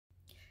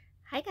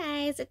Hi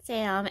guys, it's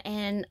Sam,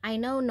 and I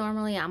know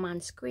normally I'm on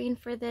screen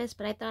for this,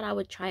 but I thought I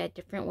would try a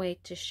different way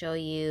to show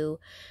you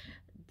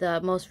the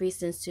most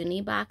recent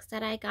Sooni box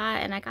that I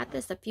got, and I got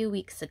this a few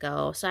weeks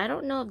ago, so I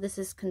don't know if this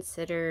is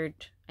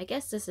considered, I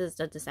guess this is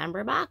the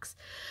December box.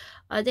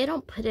 They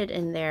don't put it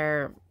in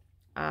their,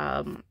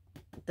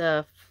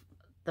 the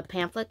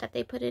pamphlet that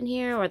they put in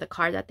here, or the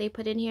card that they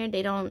put in here.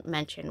 They don't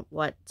mention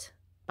what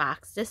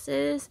box this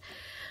is.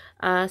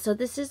 So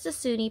this is the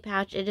Sooni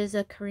Pouch. It is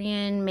a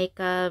Korean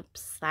makeup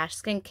slash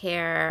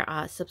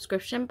skincare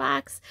subscription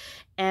box,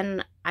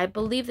 and I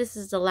believe this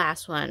is the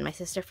last one. My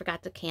sister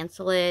forgot to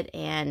cancel it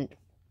and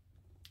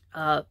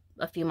a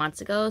few months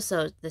ago,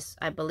 so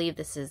I believe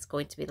this is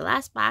going to be the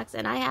last box,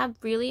 and I have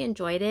really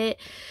enjoyed it.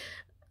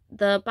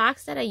 The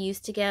box that I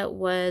used to get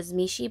was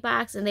Mishi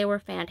box, and they were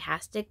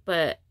fantastic,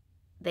 but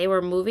they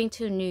were moving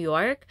to New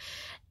York,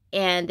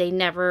 and their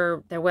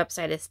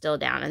website is still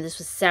down, and this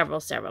was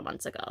several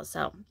months ago.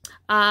 So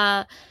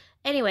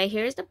anyway,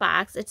 here's the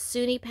box. It's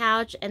Sooni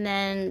Pouch, and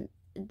then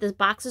the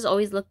boxes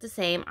always look the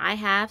same. I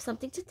have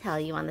something to tell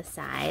you on the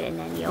side, and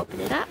then you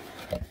open it up,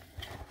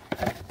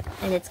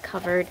 and it's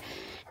covered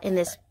in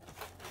this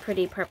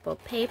pretty purple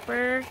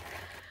paper.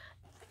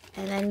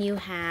 And then you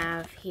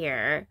have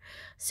here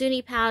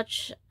Sooni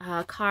Pouch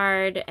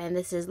card, and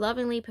this is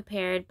lovingly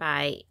prepared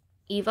by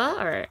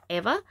Eva.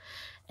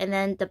 And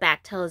then the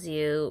back tells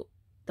you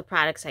the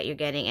products that you're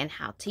getting and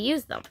how to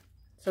use them.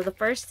 So the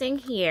first thing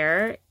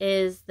here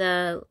is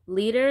the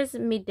Leaders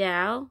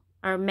Mediu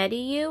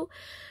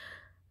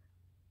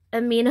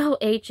Amino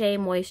HA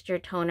Moisture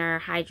Toner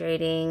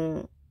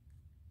Hydrating.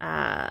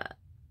 And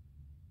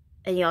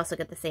you also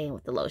get the same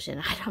with the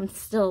lotion. I'm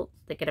still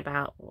thinking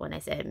about when I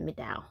said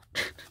Mediu.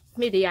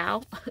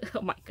 Mediu.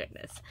 Oh my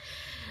goodness.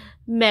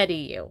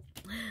 Mediu,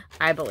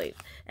 I believe.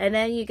 And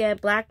then you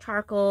get Black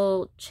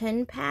Charcoal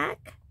Chin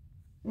Pack.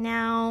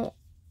 Now,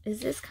 is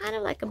this kind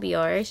of like a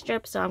Biore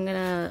strip? So I'm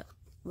gonna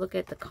look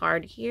at the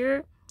card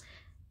here.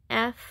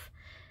 F,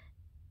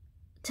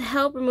 to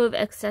help remove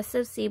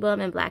excessive sebum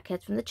and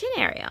blackheads from the chin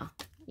area.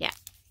 Yeah.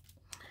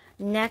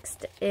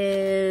 Next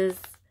is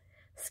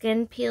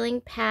Skin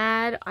Peeling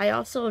Pad. I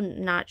also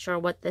not sure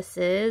what this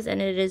is,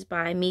 and it is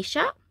by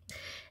Misha.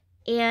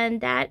 And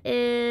that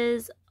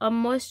is a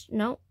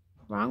no,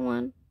 wrong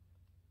one.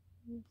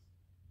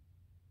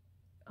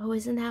 Oh,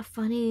 isn't that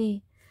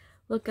funny?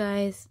 Look,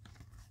 guys.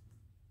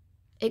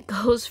 It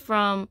goes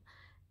from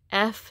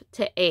F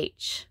to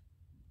H.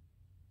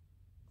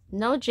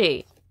 No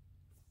G.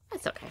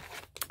 That's okay.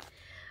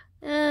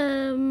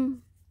 I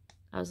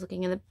was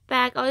looking in the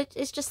back. Oh,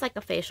 it's just like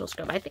a facial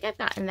scrub. I think I've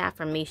gotten that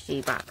from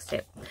Mishi box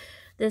too.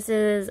 This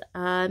is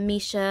a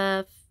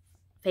Misha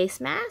face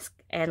mask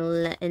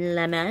and in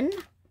lemon.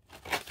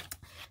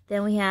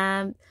 Then we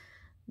have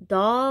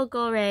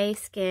Dolgore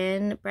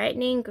Skin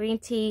Brightening Green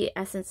Tea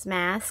Essence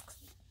Masks.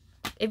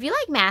 If you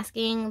like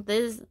masking,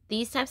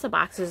 these types of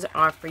boxes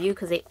are for you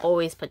because they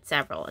always put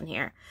several in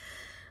here.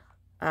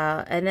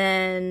 And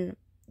then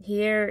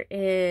here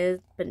is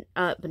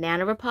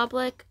Banana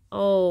Republic.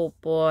 Oh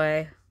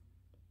boy.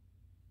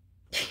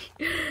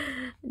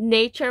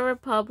 Nature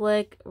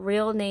Republic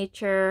Real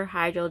Nature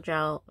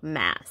Hydrogel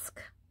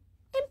Mask.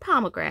 And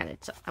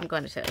pomegranate, I'm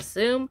going to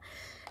assume.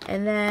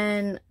 And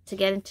then to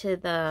get into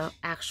the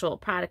actual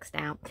products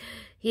now,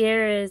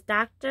 here is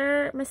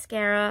Dr.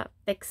 Mascara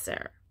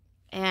Fixer.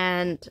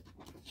 And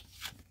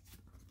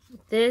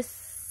this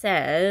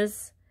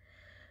says,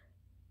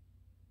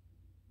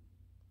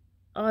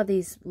 all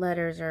these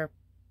letters are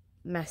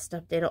messed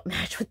up. They don't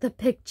match with the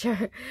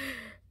picture.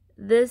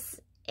 This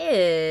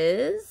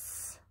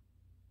is,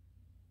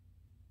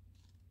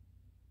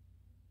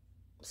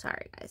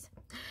 sorry guys.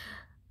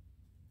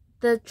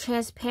 The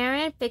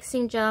transparent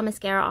fixing gel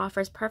mascara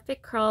offers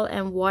perfect curl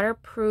and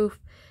waterproof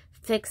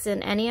fix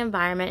in any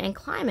environment and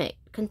climate.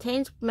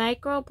 Contains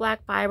micro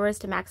black fibers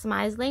to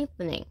maximize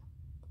lengthening.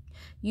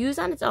 Use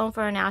on its own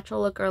for a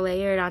natural look or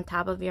layered on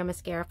top of your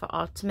mascara for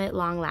ultimate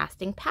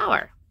long-lasting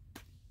power.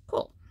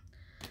 Cool.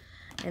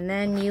 And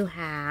then you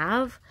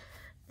have,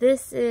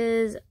 this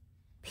is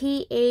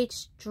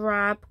pH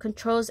Drop,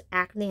 controls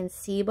acne and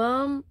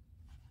sebum.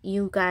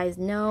 You guys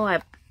know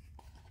I've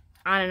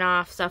on and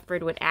off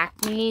suffered with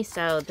acne,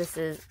 so this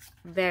is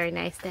very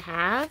nice to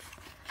have.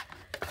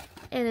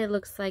 And it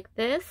looks like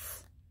this.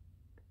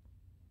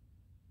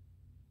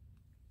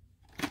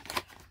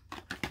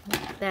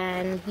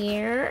 Then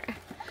here,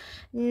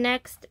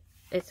 next,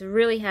 it's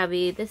really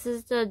heavy. This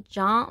is the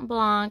Jean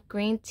Blanc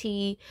Green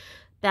Tea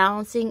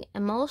Balancing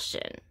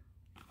Emulsion.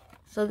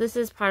 So this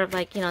is part of,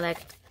 like, you know,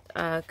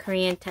 that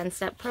Korean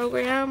 10-step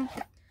program.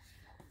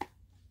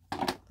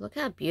 Look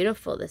how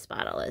beautiful this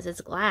bottle is.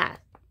 It's glass.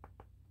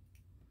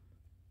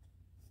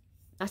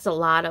 That's a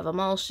lot of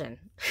emulsion.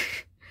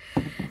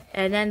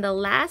 And then the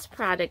last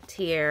product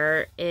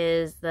here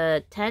is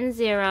the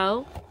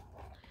 10-0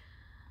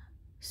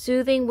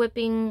 Soothing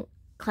Whipping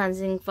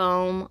Cleansing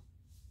Foam.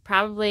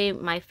 Probably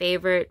my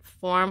favorite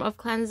form of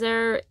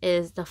cleanser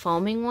is the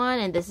foaming one,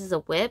 and this is a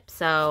whip,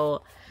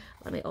 so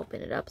let me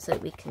open it up so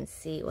we can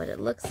see what it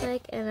looks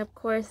like. And of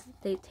course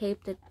they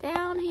taped it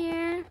down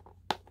here.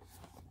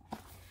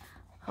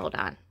 Hold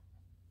on.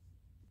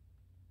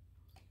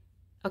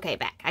 Okay,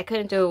 back. I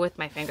couldn't do it with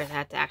my fingers. I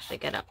had to actually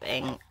get up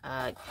and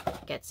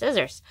get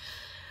scissors.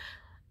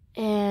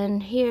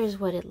 And here's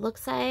what it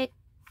looks like.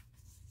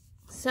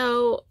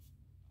 So,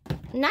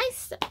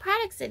 nice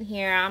products in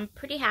here. I'm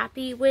pretty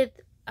happy with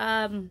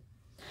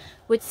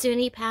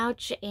Sooni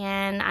Pouch,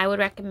 and I would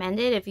recommend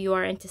it if you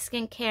are into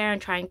skincare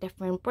and trying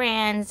different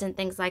brands and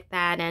things like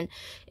that, and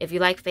if you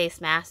like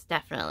face masks,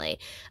 definitely.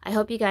 I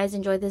hope you guys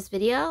enjoyed this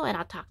video, and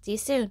I'll talk to you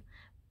soon.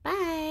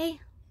 Bye!